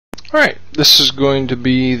Alright, this is going to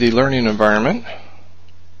be the learning environment,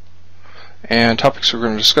 and topics we're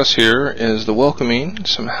going to discuss here is the welcoming,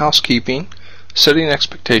 some housekeeping, setting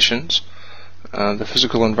expectations, the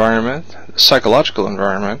physical environment, the psychological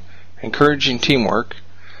environment, encouraging teamwork,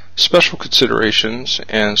 special considerations,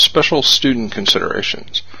 and special student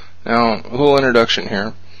considerations. Now, a little introduction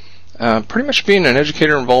here. Pretty much being an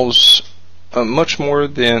educator involves much more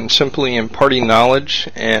than simply imparting knowledge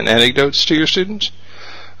and anecdotes to your students.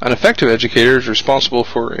 An effective educator is responsible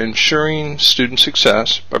for ensuring student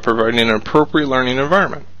success by providing an appropriate learning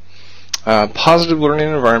environment. A positive learning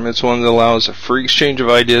environment is one that allows a free exchange of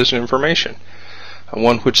ideas and information,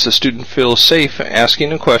 one which the student feels safe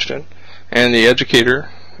asking a question, and the educator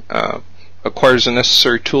acquires the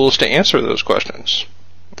necessary tools to answer those questions.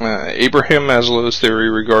 Abraham Maslow's theory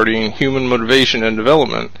regarding human motivation and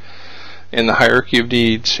development in the hierarchy of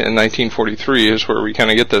needs in 1943 is where we kind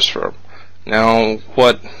of get this from. Now,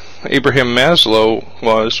 what Abraham Maslow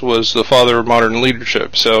was the father of modern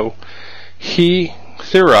leadership. So he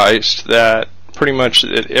theorized that pretty much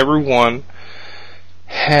that everyone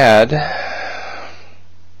had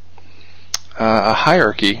a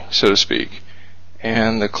hierarchy, so to speak,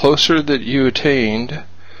 and the closer that you attained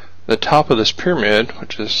the top of this pyramid,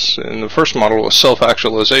 which is in the first model was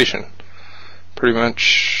self-actualization, pretty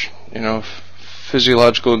much,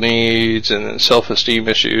 physiological needs and then self-esteem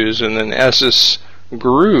issues, and then as this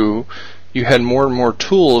grew, you had more and more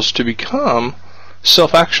tools to become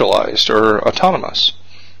self-actualized or autonomous.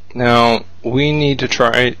 Now, we need to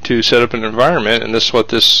try to set up an environment, and this is what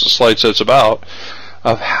this slide says about,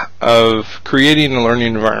 of creating a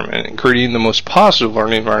learning environment and creating the most positive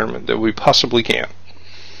learning environment that we possibly can.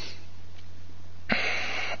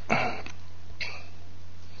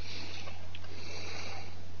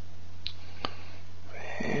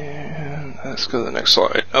 Let's go to the next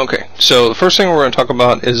slide. Okay, so the first thing we're going to talk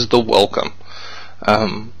about is the welcome.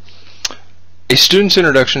 A student's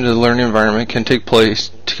introduction to the learning environment can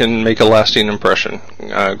make a lasting impression,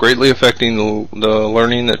 greatly affecting the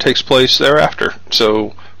learning that takes place thereafter.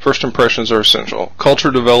 So first impressions are essential.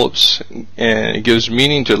 Culture develops and it gives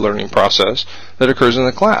meaning to the learning process that occurs in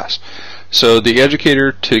the class. So the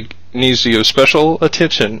educator needs to give special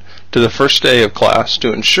attention to the first day of class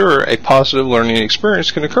to ensure a positive learning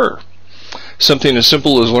experience can occur. Something as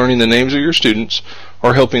simple as learning the names of your students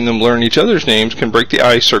or helping them learn each other's names can break the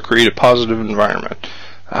ice or create a positive environment.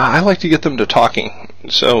 I like to get them to talking.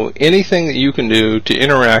 So anything that you can do to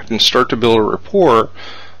interact and start to build a rapport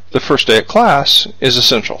the first day of class is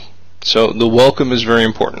essential. So the welcome is very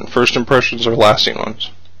important. First impressions are lasting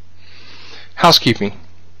ones. Housekeeping.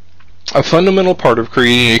 A fundamental part of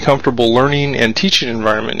creating a comfortable learning and teaching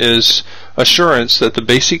environment is assurance that the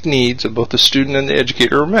basic needs of both the student and the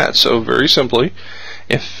educator are met. So very simply,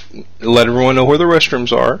 let everyone know where the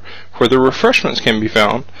restrooms are, where the refreshments can be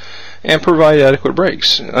found, and provide adequate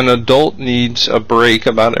breaks. An adult needs a break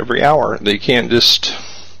about every hour. They can't just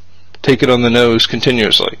take it on the nose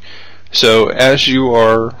continuously. So as you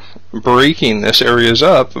are breaking this areas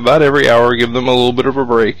up, about every hour give them a little bit of a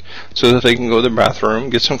break so that they can go to the bathroom,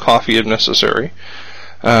 get some coffee if necessary,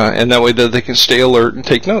 and that way that they can stay alert and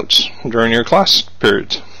take notes during your class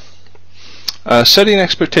periods. Setting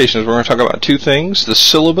expectations. We're going to talk about two things, the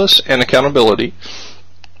syllabus and accountability.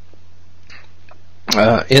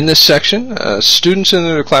 In this section, students in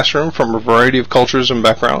their classroom from a variety of cultures and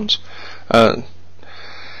backgrounds,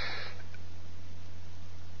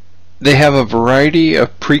 they have a variety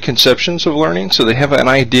of preconceptions of learning, so they have an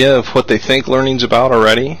idea of what they think learning's about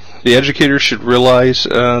already. The educator should realize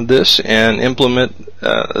this and implement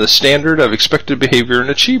the standard of expected behavior and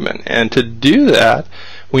achievement. And to do that,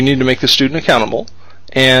 we need to make the student accountable.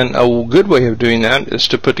 And a good way of doing that is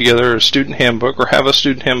to put together a student handbook or have a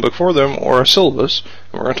student handbook for them or a syllabus.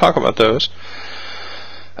 And we're going to talk about those.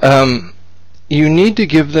 You need to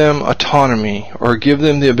give them autonomy or give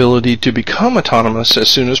them the ability to become autonomous as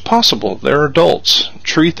soon as possible. They're adults.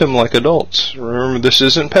 Treat them like adults. Remember, this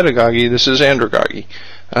isn't pedagogy, this is andragogy.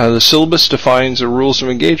 The syllabus defines the rules of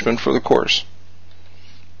engagement for the course.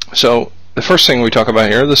 So the first thing we talk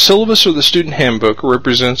about here, the syllabus or the student handbook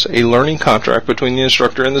represents a learning contract between the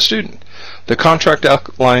instructor and the student. The contract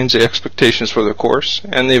outlines the expectations for the course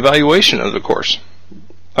and the evaluation of the course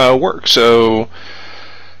work. So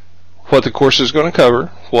what the course is going to cover,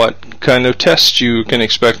 what kind of tests you can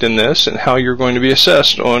expect in this, and how you're going to be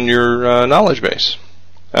assessed on your knowledge base.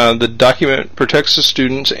 The document protects the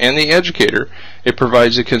students and the educator. It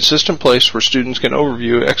provides a consistent place where students can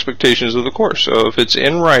overview expectations of the course. So if it's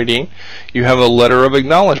in writing, you have a letter of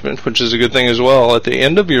acknowledgement, which is a good thing as well. At the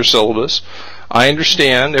end of your syllabus, I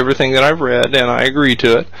understand everything that I've read and I agree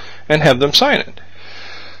to it, and have them sign it.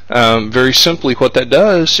 Very simply, what that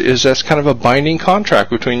does is that's kind of a binding contract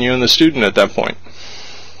between you and the student at that point.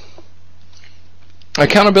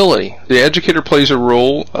 Accountability. The educator plays a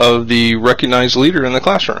role of the recognized leader in the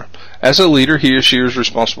classroom. As a leader, he or she is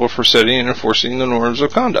responsible for setting and enforcing the norms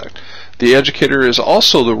of conduct. The educator is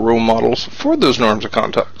also the role models for those norms of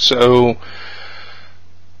conduct. So,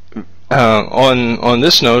 on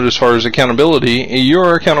this note, as far as accountability, you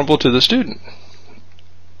are accountable to the student.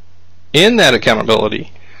 In that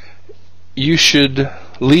accountability, you should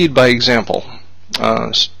lead by example.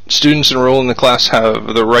 Students enrolled in the class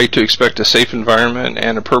have the right to expect a safe environment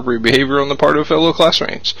and appropriate behavior on the part of fellow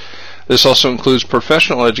classmates. This also includes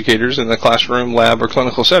professional educators in the classroom, lab, or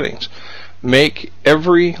clinical settings. Make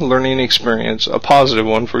every learning experience a positive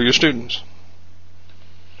one for your students.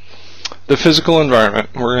 The physical environment.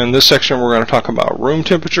 In this section, we're going to talk about room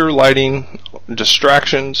temperature, lighting,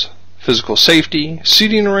 distractions, physical safety,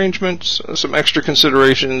 seating arrangements, some extra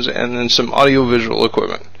considerations, and then some audiovisual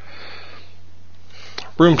equipment.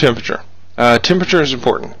 Room temperature. Temperature is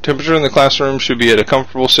important. Temperature in the classroom should be at a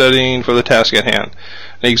comfortable setting for the task at hand.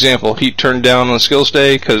 An example, heat turned down on skills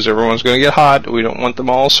day because everyone's going to get hot. We don't want them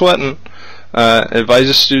all sweating.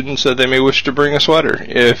 Advises students that they may wish to bring a sweater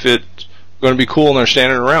if it's going to be cool and they're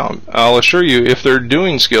standing around. I'll assure you, if they're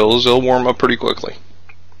doing skills, they'll warm up pretty quickly.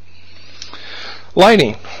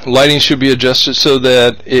 Lighting. Lighting should be adjusted so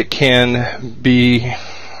that it can be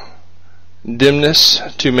dimness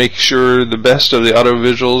to make sure the best of the audio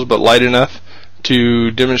visuals, but light enough to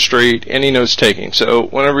demonstrate any notes taking. So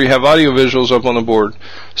whenever you have audio visuals up on the board,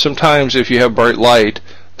 sometimes if you have bright light,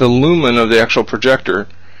 the lumen of the actual projector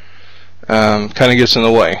kind of gets in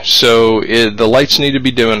the way. So the lights need to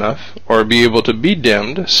be dim enough or be able to be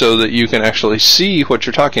dimmed so that you can actually see what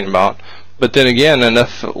you're talking about. But then again,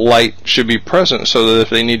 enough light should be present so that if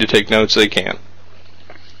they need to take notes, they can.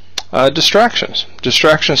 Distractions.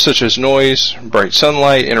 Distractions such as noise, bright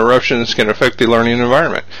sunlight, interruptions can affect the learning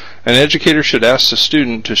environment. An educator should ask the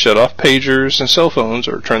student to shut off pagers and cell phones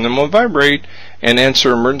or turn them on vibrate and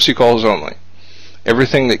answer emergency calls only.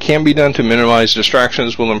 Everything that can be done to minimize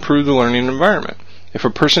distractions will improve the learning environment. If a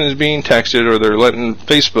person is being texted or they're letting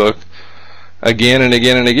Facebook again and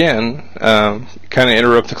again and again kind of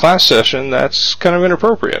interrupt the class session, that's kind of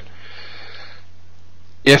inappropriate.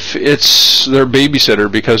 If it's their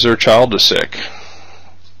babysitter because their child is sick,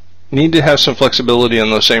 need to have some flexibility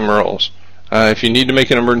on those same roles. If you need to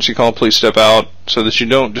make an emergency call, please step out so that you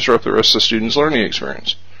don't disrupt the rest of the student's learning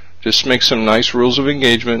experience. Just make some nice rules of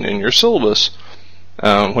engagement in your syllabus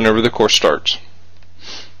whenever the course starts.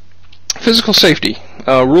 Physical safety.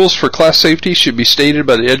 Rules for class safety should be stated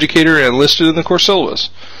by the educator and listed in the course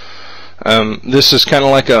syllabus. This is kind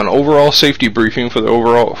of like an overall safety briefing for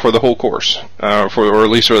the whole course, or at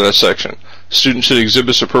least for that section. Students should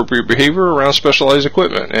exhibit appropriate behavior around specialized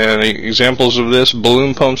equipment, and examples of this: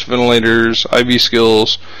 balloon pumps, ventilators, IV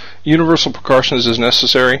skills, universal precautions as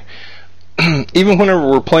necessary. Even whenever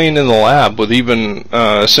we're playing in the lab with even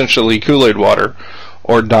essentially Kool-Aid water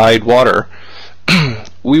or dyed water,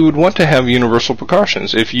 we would want to have universal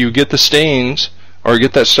precautions. If you get the stains or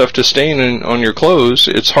get that stuff to stain on your clothes,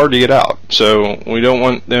 it's hard to get out. So we don't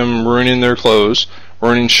want them ruining their clothes,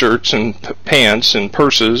 ruining shirts and pants and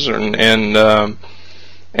purses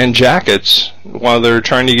and jackets while they're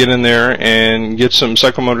trying to get in there and get some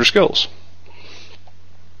psychomotor skills.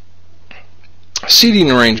 Seating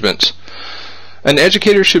arrangements. An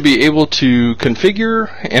educator should be able to configure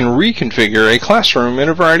and reconfigure a classroom in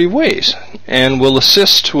a variety of ways and will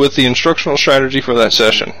assist with the instructional strategy for that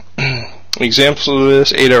session. Examples of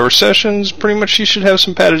this: 8-hour sessions. Pretty much you should have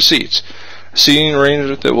some padded seats. Seating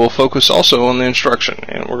arrangement that will focus also on the instruction.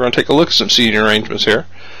 And we're going to take a look at some seating arrangements here.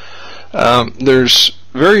 There's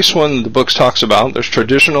various ones the book talks about. There's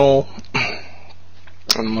traditional,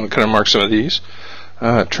 I'm going to kind of mark some of these.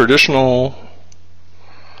 Traditional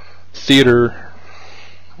theater.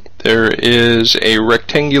 There is a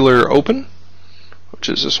rectangular open, which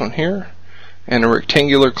is this one here, and a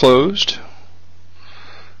rectangular closed.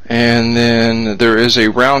 And then there is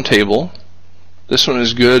a round table. This one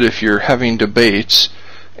is good if you're having debates.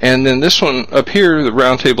 And then this one up here, the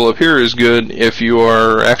round table up here, is good if you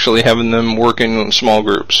are actually having them working in small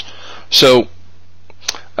groups. So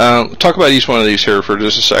talk about each one of these here for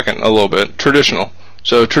just a second, a little bit. Traditional.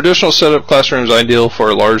 So traditional setup classroom is ideal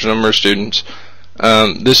for a large number of students.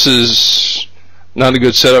 This is not a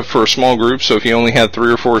good setup for a small group, so if you only had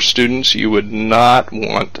 3 or 4 students, you would not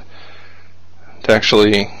want to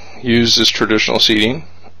actually use this traditional seating.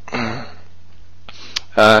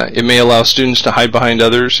 It may allow students to hide behind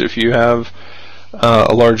others if you have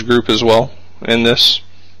a large group as well. And this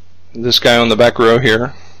guy on the back row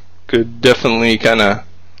here could definitely kind of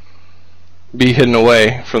be hidden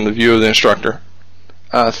away from the view of the instructor.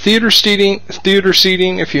 Theater seating,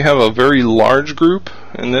 if you have a very large group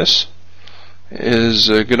in this, is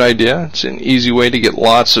a good idea. It's an easy way to get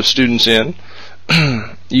lots of students in.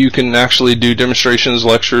 You can actually do demonstrations,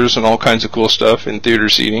 lectures, and all kinds of cool stuff in theater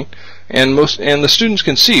seating, and the students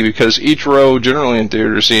can see, because each row generally in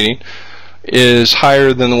theater seating is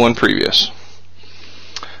higher than the one previous.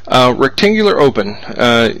 Rectangular open,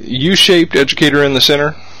 U-shaped educator in the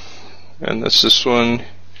center, and that's this one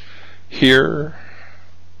here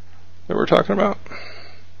that we're talking about.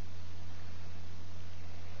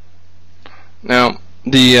 Now,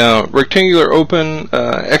 the rectangular open,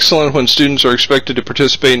 excellent when students are expected to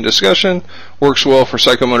participate in discussion, works well for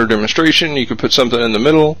psychomotor demonstration. You can put something in the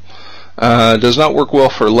middle. Does not work well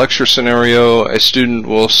for a lecture scenario. A student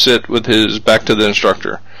will sit with his back to the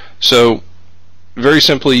instructor. So, very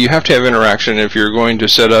simply, you have to have interaction if you're going to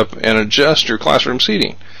set up and adjust your classroom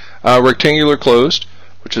seating. Rectangular closed,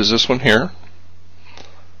 which is this one here.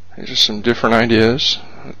 These are some different ideas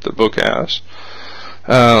that the book has.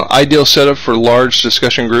 Ideal setup for large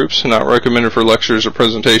discussion groups, not recommended for lectures or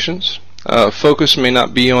presentations. Focus may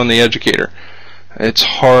not be on the educator. It's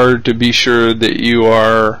hard to be sure that you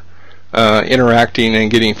are interacting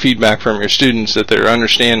and getting feedback from your students, that they're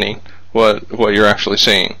understanding what you're actually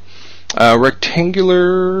saying. Round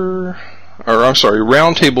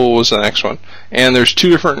table was the next one, and there's two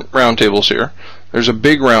different round tables here. There's a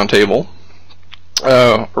big round table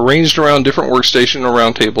arranged around different workstation or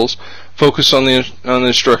round tables. Focus on the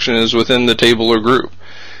instruction is within the table or group.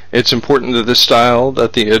 It's important that this style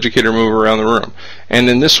that the educator move around the room. And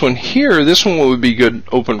in this one here, this one would be good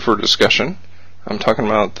open for discussion. I'm talking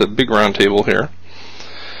about the big round table here.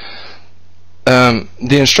 The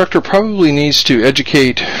instructor probably needs to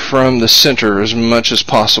educate from the center as much as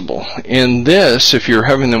possible. In this, if you're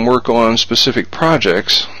having them work on specific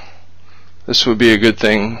projects, this would be a good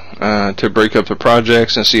thing to break up the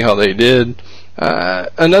projects and see how they did.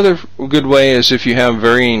 Another good way is if you have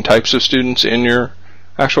varying types of students in your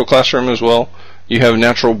actual classroom as well. You have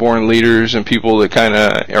natural born leaders and people that kind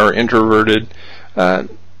of are introverted.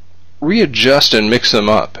 Readjust and mix them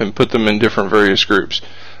up and put them in different various groups.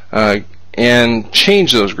 And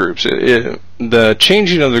change those groups. The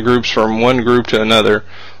changing of the groups from one group to another,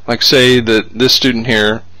 like say that this student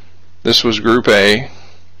here, this was group A,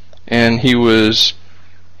 and he was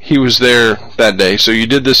there that day, so you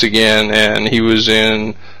did this again, and he was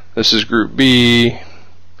in, this is group B,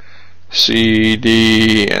 C,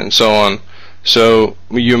 D, and so on. So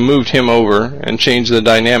you moved him over and changed the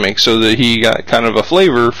dynamic so that he got kind of a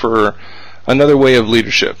flavor for another way of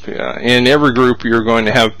leadership. In every group, you're going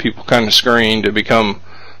to have people kind of scurrying to become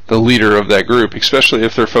the leader of that group, especially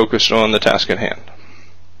if they're focused on the task at hand.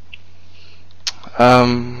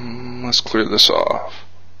 Let's clear this off.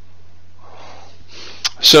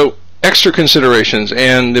 So, extra considerations,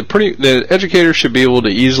 and the educator should be able to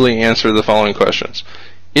easily answer the following questions.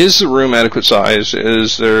 Is the room adequate size?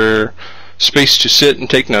 Is there space to sit and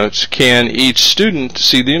take notes? Can each student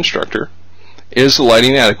see the instructor? Is the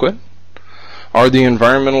lighting adequate? Are the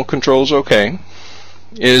environmental controls okay?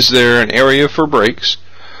 Is there an area for breaks?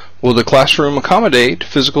 Will the classroom accommodate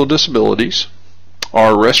physical disabilities?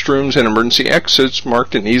 Are restrooms and emergency exits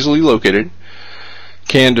marked and easily located?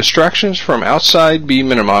 Can distractions from outside be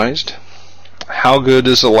minimized? How good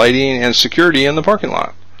is the lighting and security in the parking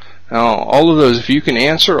lot? Now, all of those, if you can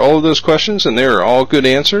answer all of those questions, and they are all good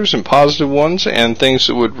answers and positive ones and things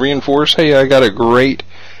that would reinforce, hey, I got a great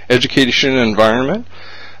education environment,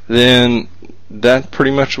 then that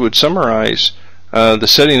pretty much would summarize the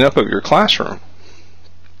setting up of your classroom.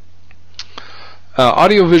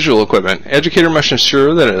 Audiovisual equipment. Educator must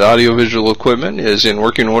ensure that audiovisual equipment is in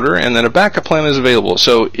working order and that a backup plan is available.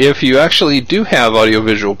 So if you actually do have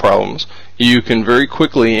audiovisual problems, you can very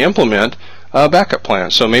quickly implement a backup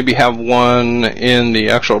plan. So maybe have one in the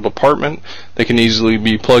actual department that can easily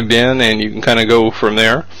be plugged in and you can kind of go from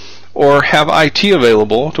there. Or have IT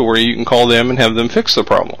available to where you can call them and have them fix the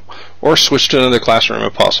problem. Or switch to another classroom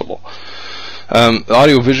if possible.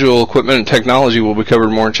 Audiovisual equipment and technology will be covered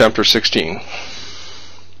more in Chapter 16.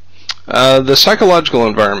 The psychological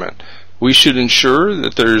environment. We should ensure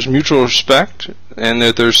that there's mutual respect and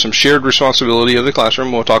that there's some shared responsibility of the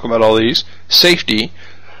classroom. We'll talk about all these. Safety,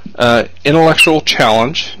 intellectual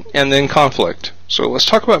challenge, and then conflict. So let's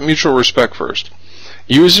talk about mutual respect first.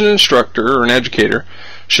 You as an instructor or an educator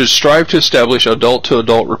should strive to establish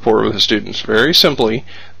adult-to-adult rapport with the students. Very simply,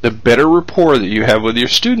 the better rapport that you have with your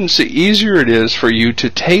students, the easier it is for you to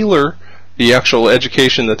tailor the actual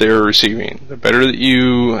education that they are receiving. The better that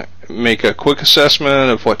you make a quick assessment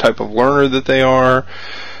of what type of learner that they are,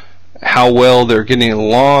 how well they're getting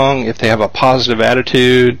along, if they have a positive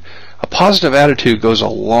attitude. A positive attitude goes a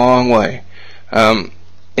long way.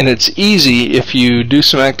 And it's easy if you do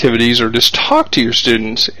some activities or just talk to your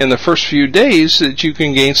students in the first few days that you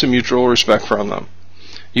can gain some mutual respect from them.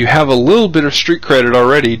 You have a little bit of street credit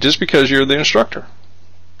already just because you're the instructor.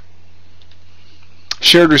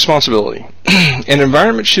 Shared responsibility. An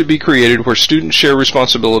environment should be created where students share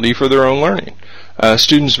responsibility for their own learning.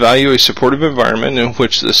 Students value a supportive environment in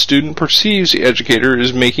which the student perceives the educator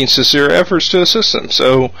is making sincere efforts to assist them.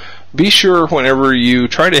 So be sure whenever you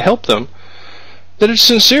try to help them that it's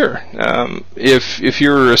sincere. If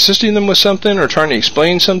you're assisting them with something or trying to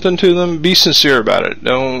explain something to them, be sincere about it.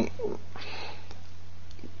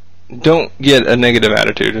 Don't get a negative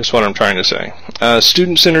attitude, is what I'm trying to say.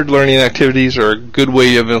 Student-centered learning activities are a good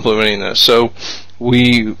way of implementing this. So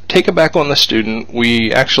we take it back on the student.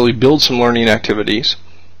 We actually build some learning activities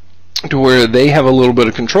to where they have a little bit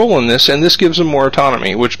of control in this, and this gives them more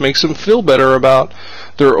autonomy, which makes them feel better about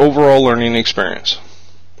their overall learning experience.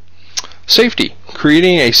 Safety.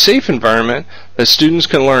 Creating a safe environment that students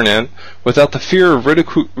can learn in without the fear of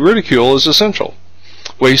ridicule is essential.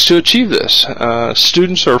 Ways to achieve this.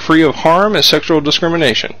 Students are free of harm and sexual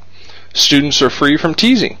discrimination. Students are free from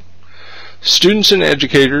teasing. Students and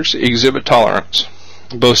educators exhibit tolerance.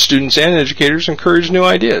 Both students and educators encourage new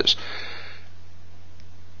ideas.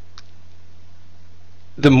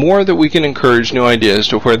 The more that we can encourage new ideas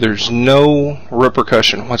to where there's no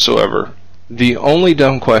repercussion whatsoever, the only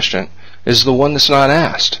dumb question is the one that's not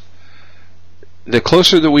asked. The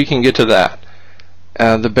closer that we can get to that,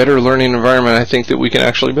 the better learning environment I think that we can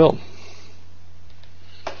actually build.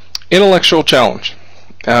 Intellectual challenge.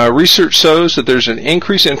 Research shows that there's an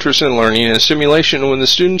increased interest in learning and stimulation when the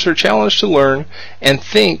students are challenged to learn and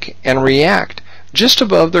think and react just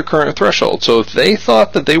above their current threshold. So if they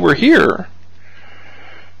thought that they were here,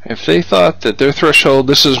 if they thought that their threshold,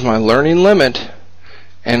 this is my learning limit,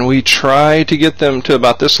 and we try to get them to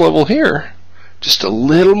about this level here, just a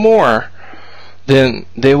little more, then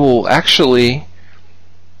they will actually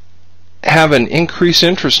have an increased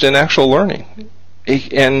interest in actual learning.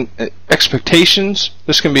 And expectations,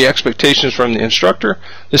 this can be expectations from the instructor,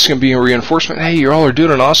 this can be a reinforcement. Hey, you all are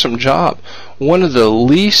doing an awesome job. One of the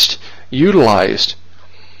least utilized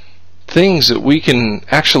things that we can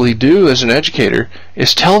actually do as an educator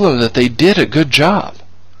is tell them that they did a good job.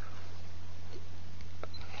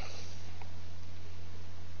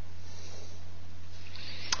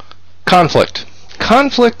 Conflict.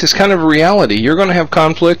 Conflict is kind of a reality. You're going to have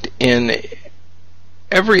conflict in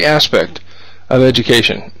every aspect of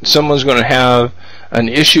education. Someone's going to have an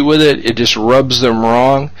issue with it. It just rubs them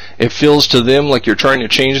wrong. It feels to them like you're trying to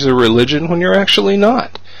change their religion when you're actually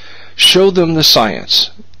not. Show them the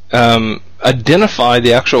science. Identify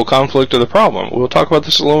the actual conflict of the problem. We'll talk about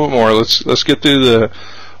this a little bit more. Let's get through the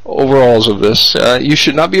overalls of this. You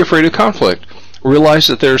should not be afraid of conflict. Realize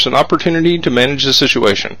that there's an opportunity to manage the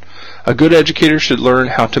situation. A good educator should learn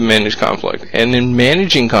how to manage conflict. And in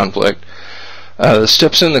managing conflict, the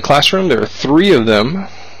steps in the classroom, there are 3 of them.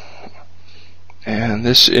 And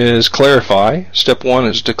this is clarify. Step 1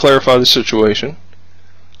 is to clarify the situation.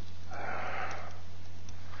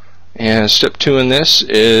 And step 2 in this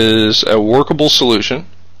is a workable solution.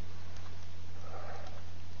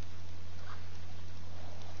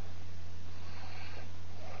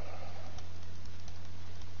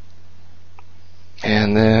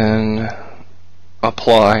 And then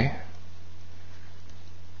apply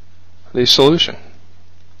the solution.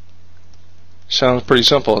 Sounds pretty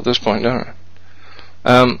simple at this point, doesn't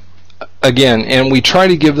it? Again, and we try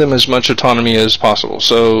to give them as much autonomy as possible.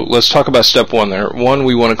 So let's talk about step 1 there. 1,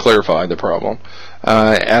 we want to clarify the problem.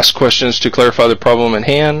 Ask questions to clarify the problem at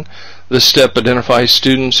hand. This step identifies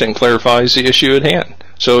students and clarifies the issue at hand.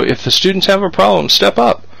 So if the students have a problem, step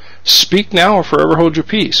up. Speak now or forever hold your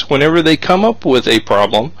peace. Whenever they come up with a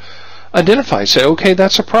problem, identify. Say, okay,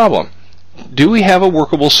 that's a problem. Do we have a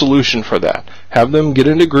workable solution for that? Have them get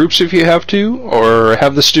into groups if you have to, or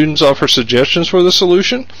have the students offer suggestions for the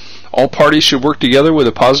solution. All parties should work together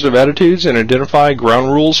with positive attitudes and identify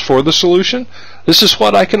ground rules for the solution. This is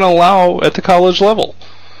what I can allow at the college level.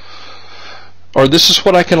 Or this is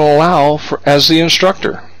what I can allow as the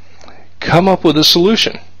instructor. Come up with a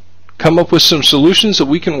solution. Come up with some solutions that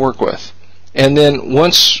we can work with. And then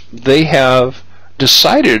once they have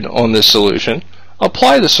decided on this solution,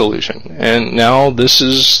 apply the solution. And now this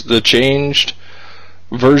is the changed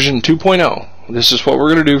version 2.0. This is what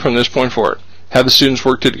we're going to do from this point forward. Have the students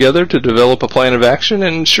work together to develop a plan of action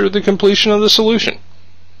and ensure the completion of the solution.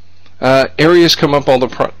 Areas come up all the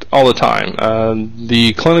time.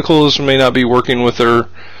 The clinicals may not be working with their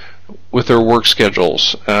with their work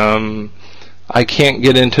schedules. I can't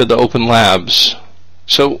get into the open labs.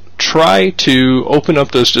 So try to open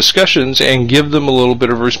up those discussions and give them a little bit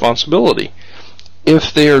of responsibility.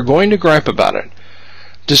 If they are going to gripe about it,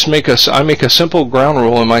 I make a simple ground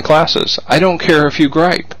rule in my classes. I don't care if you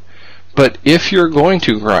gripe, but if you're going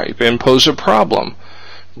to gripe and pose a problem,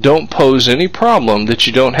 don't pose any problem that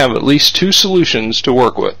you don't have at least 2 solutions to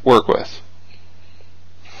work with.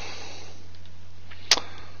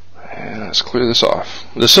 And let's clear this off.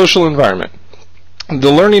 The social environment.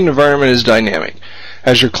 The learning environment is dynamic.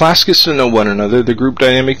 As your class gets to know one another, the group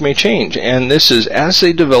dynamic may change, and this is as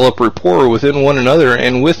they develop rapport within one another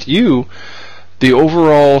and with you, the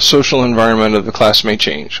overall social environment of the class may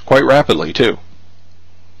change, quite rapidly too.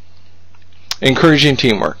 Encouraging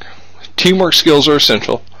teamwork. Teamwork skills are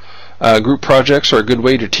essential. Group projects are a good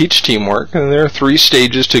way to teach teamwork, and there are 3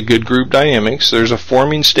 stages to good group dynamics. There's a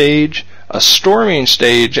forming stage, a storming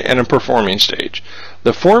stage, and a performing stage.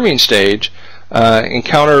 The forming stage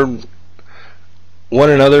encounter one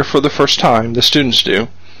another for the first time, the students do,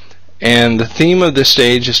 and the theme of this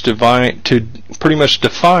stage is to pretty much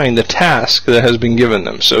define the task that has been given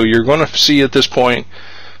them. So you're going to see at this point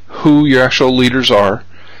who your actual leaders are,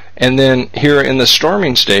 and then here in the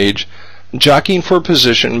storming stage, jockeying for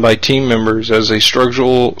position by team members as they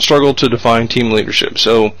struggle to define team leadership.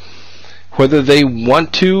 So whether they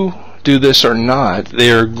want to do this or not, they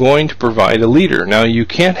are going to provide a leader. Now you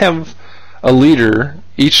can't have a leader,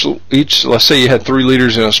 each let's say you had 3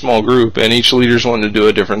 leaders in a small group and each leader's wanting to do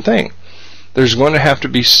a different thing. There's going to have to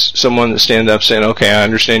be someone that stands up saying, okay, I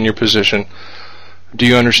understand your position, do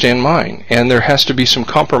you understand mine? And there has to be some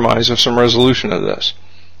compromise or some resolution of this.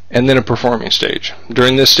 And then a performing stage.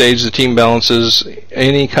 During this stage, the team balances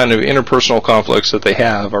any kind of interpersonal conflicts that they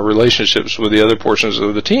have or relationships with the other portions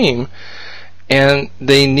of the team, and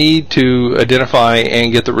they need to identify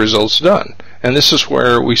and get the results done. And this is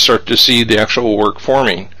where we start to see the actual work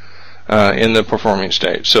forming in the performing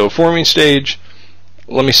stage. So forming stage,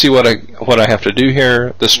 let me see what I have to do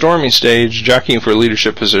here. The storming stage, jockeying for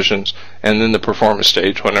leadership positions, and then the performance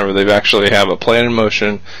stage, whenever they actually have a plan in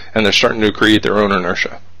motion and they're starting to create their own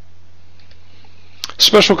inertia.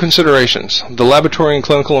 Special considerations: the laboratory and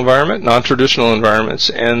clinical environment, non-traditional environments,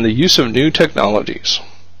 and the use of new technologies.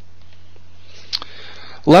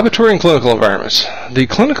 Laboratory and clinical environments. The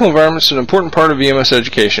clinical environment is an important part of EMS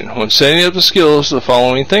education. When setting up the skills, the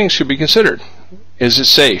following things should be considered. Is it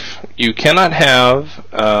safe? You cannot have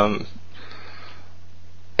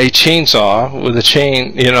a chainsaw with a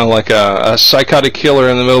chain, like a psychotic killer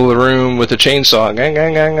in the middle of the room with a chainsaw, gang,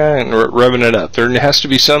 gang, gang, gang, and revving it up. There has to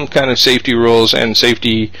be some kind of safety rules and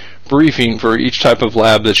safety briefing for each type of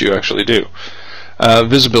lab that you actually do.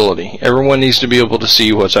 Visibility. Everyone needs to be able to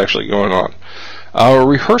see what's actually going on.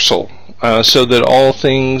 Rehearsal, so that all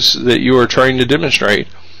things that you are trying to demonstrate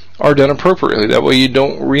are done appropriately. That way you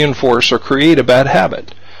don't reinforce or create a bad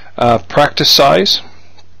habit. Practice size.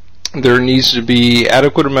 There needs to be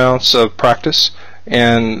adequate amounts of practice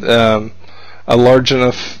and a large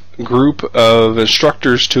enough group of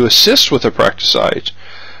instructors to assist with the practice size.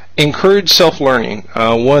 Encourage self-learning.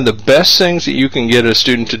 One of the best things that you can get a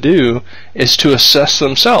student to do is to assess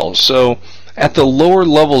themselves. So at the lower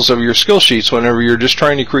levels of your skill sheets, whenever you're just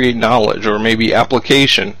trying to create knowledge or maybe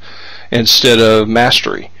application instead of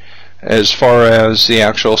mastery as far as the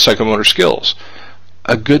actual psychomotor skills,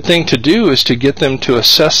 a good thing to do is to get them to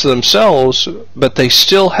assess themselves, but they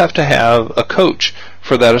still have to have a coach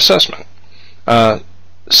for that assessment.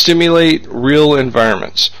 Stimulate real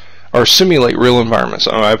environments, or simulate real environments.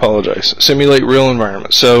 Oh, I apologize. Simulate real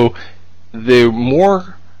environments. So the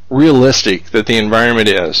more realistic that the environment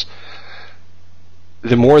is,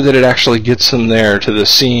 the more that it actually gets them there to the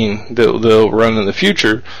scene that they'll run in the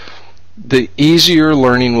future, the easier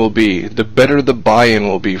learning will be, the better the buy-in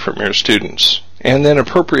will be from your students. And then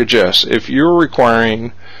appropriate dress. If you're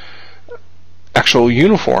requiring actual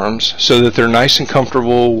uniforms so that they're nice and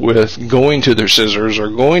comfortable with going to their scissors or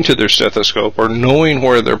going to their stethoscope or knowing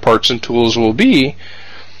where their parts and tools will be,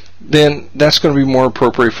 then that's going to be more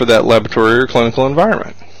appropriate for that laboratory or clinical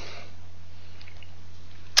environment.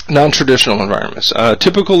 Non-traditional environments.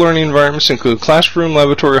 Typical learning environments include classroom,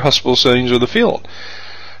 laboratory, hospital settings, or the field.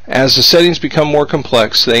 As the settings become more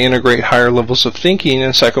complex, they integrate higher levels of thinking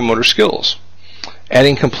and psychomotor skills.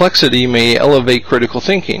 Adding complexity may elevate critical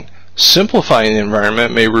thinking. Simplifying the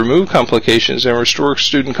environment may remove complications and restore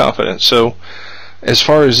student confidence. So, as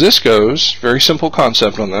far as this goes, very simple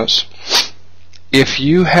concept on this. If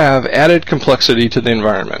you have added complexity to the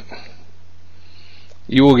environment,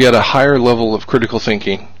 you will get a higher level of critical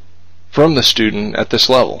thinking from the student at this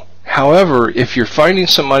level. However, if you're finding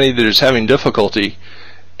somebody that is having difficulty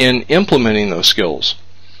in implementing those skills,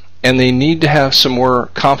 and they need to have some more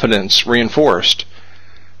confidence reinforced,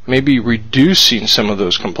 maybe reducing some of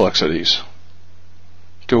those complexities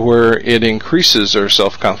to where it increases their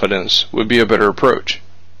self-confidence would be a better approach.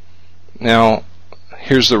 Now,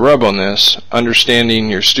 here's the rub on this. Understanding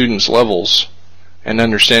your students' levels and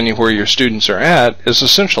understanding where your students are at is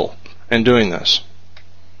essential in doing this.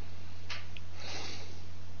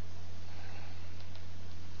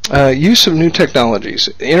 Use of new technologies.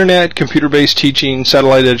 Internet, computer-based teaching,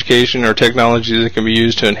 satellite education are technologies that can be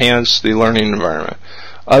used to enhance the learning environment.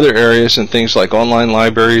 Other areas and things like online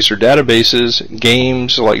libraries or databases,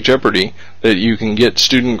 games like Jeopardy that you can get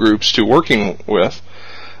student groups to working with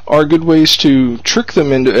are good ways to trick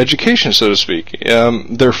them into education, so to speak.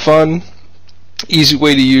 They're fun, easy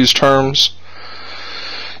way to use terms,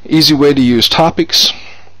 easy way to use topics.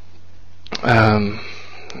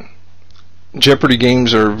 Jeopardy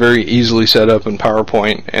games are very easily set up in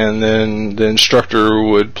PowerPoint, and then the instructor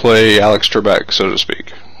would play Alex Trebek, so to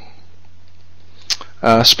speak.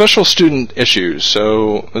 Special student issues.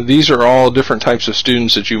 So these are all different types of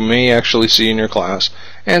students that you may actually see in your class,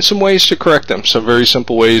 and some ways to correct them. So very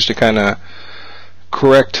simple ways to kind of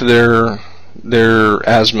correct their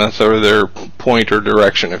azimuth or their point or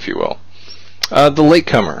direction, if you will. The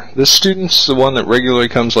latecomer. This student's the one that regularly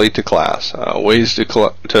comes late to class. Ways to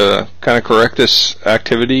kind of correct this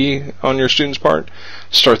activity on your student's part.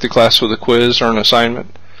 Start the class with a quiz or an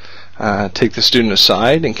assignment. Take the student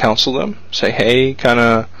aside and counsel them. Say, hey,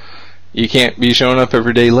 you can't be showing up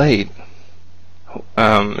every day late.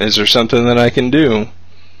 Is there something that I can do?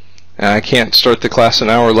 I can't start the class an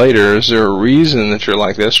hour later. Is there a reason that you're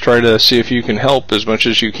like this? Try to see if you can help as much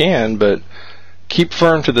as you can, but keep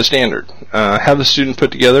firm to the standard. Have the student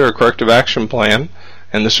put together a corrective action plan,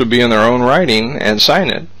 and this would be in their own writing, and sign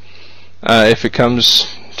it if it comes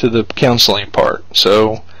to the counseling part.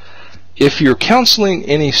 So if you're counseling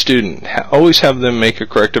any student, always have them make a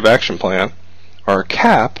corrective action plan or a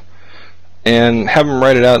CAP and have them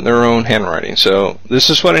write it out in their own handwriting. So this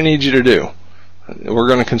is what I need you to do. We're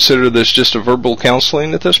going to consider this just a verbal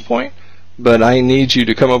counseling at this point, but I need you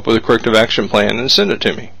to come up with a corrective action plan and send it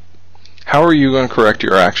to me. How are you going to correct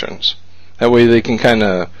your actions? That way they can kind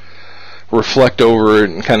of reflect over it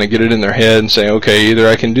and kind of get it in their head and say, okay, either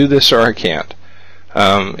I can do this or I can't.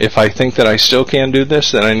 If I think that I still can do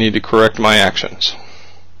this, then I need to correct my actions.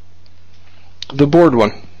 The bored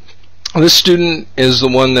one. This student is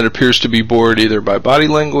the one that appears to be bored either by body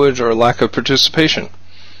language or lack of participation.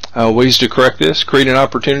 Ways to correct this: create an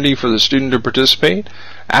opportunity for the student to participate.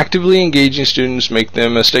 Actively engaging students make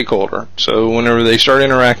them a stakeholder. So whenever they start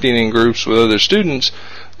interacting in groups with other students,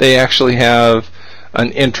 they actually have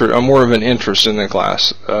more of an interest in the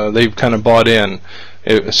class. They've kind of bought in,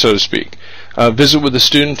 so to speak. Visit with the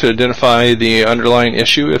student to identify the underlying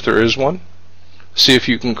issue if there is one. See if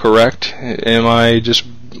you can correct.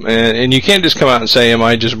 And you can't just come out and say, am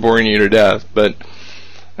I just boring you to death? But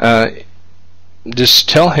just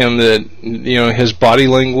tell him that his body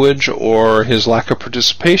language or his lack of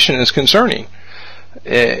participation is concerning.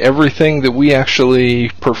 Everything that we actually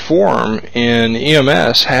perform in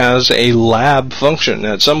EMS has a lab function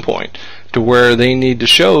at some point to where they need to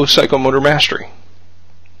show psychomotor mastery.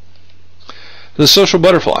 The social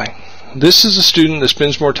butterfly. This is a student that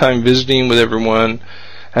spends more time visiting with everyone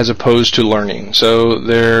as opposed to learning. So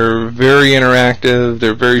they're very interactive,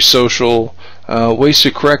 they're very social. Ways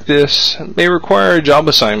to correct this may require a job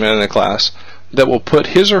assignment in the class that will put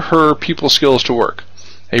his or her people skills to work.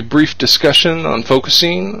 A brief discussion on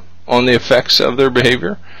focusing on the effects of their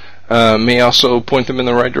behavior may also point them in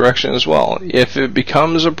the right direction as well. If it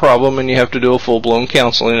becomes a problem and you have to do a full-blown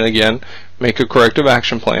counseling, again, make a corrective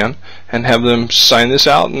action plan and have them sign this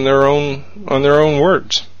out on their own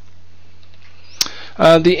words.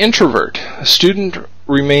 The introvert. A student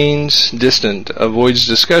remains distant, avoids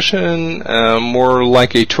discussion, more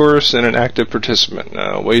like a tourist than an active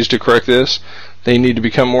participant. Ways to correct this: they need to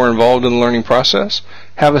become more involved in the learning process.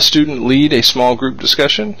 Have a student lead a small group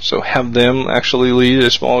discussion, so have them actually lead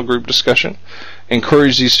a small group discussion.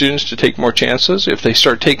 Encourage these students to take more chances. If they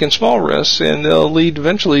start taking small risks, and they'll lead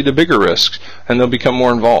eventually to bigger risks, and they'll become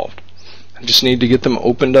more involved. I just need to get them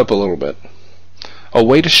opened up a little bit. A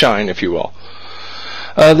way to shine, if you will.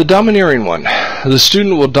 The domineering one. The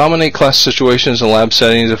student will dominate class situations and lab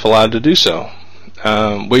settings if allowed to do so.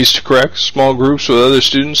 Ways to correct: small groups with other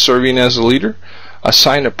students serving as a leader.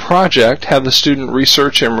 Assign a project. Have the student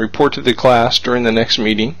research and report to the class during the next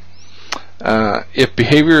meeting. If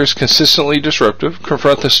behavior is consistently disruptive,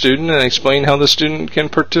 confront the student and explain how the student can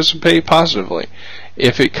participate positively.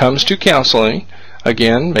 If it comes to counseling,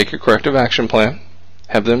 again, make a corrective action plan.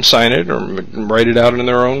 Have them sign it or write it out in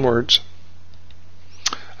their own words.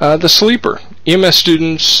 The sleeper. EMS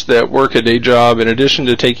students that work a day job, in addition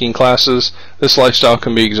to taking classes, this lifestyle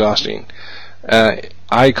can be exhausting.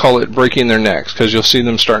 I call it breaking their necks, because you'll see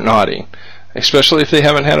them start nodding, especially if they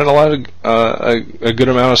haven't had a good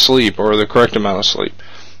amount of sleep or the correct amount of sleep.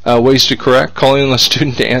 Ways to correct: calling the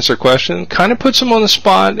student to answer questions kind of puts them on the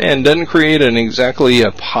spot and doesn't create exactly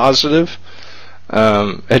a positive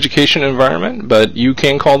education environment, but you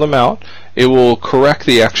can call them out. It will correct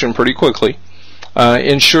the action pretty quickly.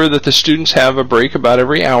 Ensure that the students have a break about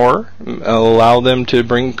every hour. Allow them to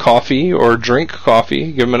bring coffee or drink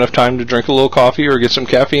coffee. Give them enough time to drink a little coffee or get some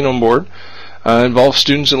caffeine on board. Involve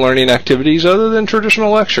students in learning activities other than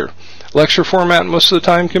traditional lecture. Lecture format most of the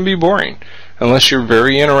time can be boring unless you're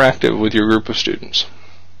very interactive with your group of students.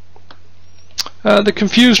 The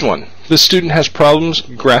confused one. The student has problems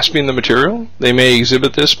grasping the material. They may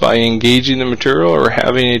exhibit this by engaging the material or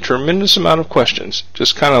having a tremendous amount of questions,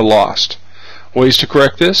 just kind of lost. Ways to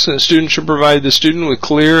correct this: the student should provide the student with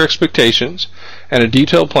clear expectations and a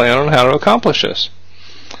detailed plan on how to accomplish this.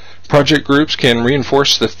 Project groups can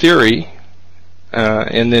reinforce the theory,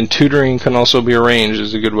 and then tutoring can also be arranged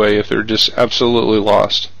as a good way if they're just absolutely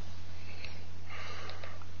lost.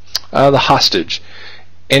 The hostage.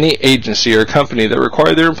 Any agency or company that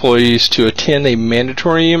require their employees to attend a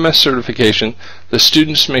mandatory EMS certification, the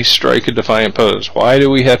students may strike a defiant pose. Why do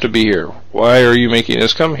we have to be here? Why are you making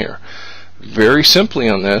us come here? Very simply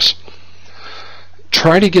on this,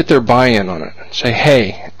 try to get their buy-in on it. Say,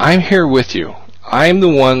 hey, I'm here with you. I'm the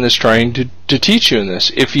one that's trying to teach you in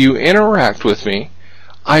this. If you interact with me,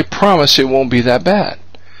 I promise it won't be that bad.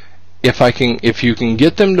 If you can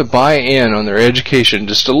get them to buy in on their education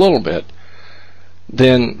just a little bit,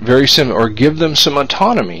 then very simple, or give them some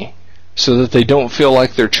autonomy so that they don't feel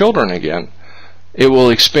like they're children again, it will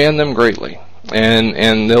expand them greatly.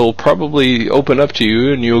 And they'll probably open up to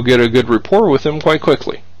you, and you'll get a good rapport with them quite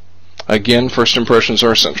quickly. Again, first impressions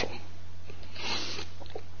are essential.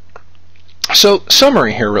 So,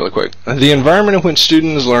 summary here really quick. The environment in which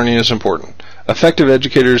student is learning is important. Effective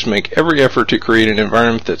educators make every effort to create an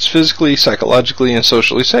environment that's physically, psychologically, and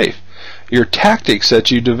socially safe. Your tactics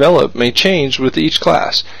that you develop may change with each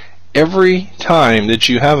class. Every time that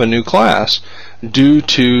you have a new class, due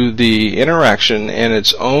to the interaction and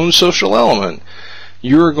its own social element,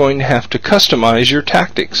 you're going to have to customize your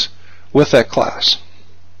tactics with that class.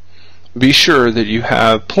 Be sure that you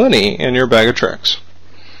have plenty in your bag of tricks.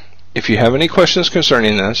 If you have any questions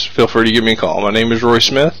concerning this, feel free to give me a call. My name is Roy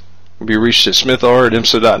Smith. I'll be reached at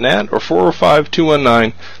smithr@imsa.net or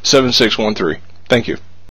 405-219-7613. Thank you.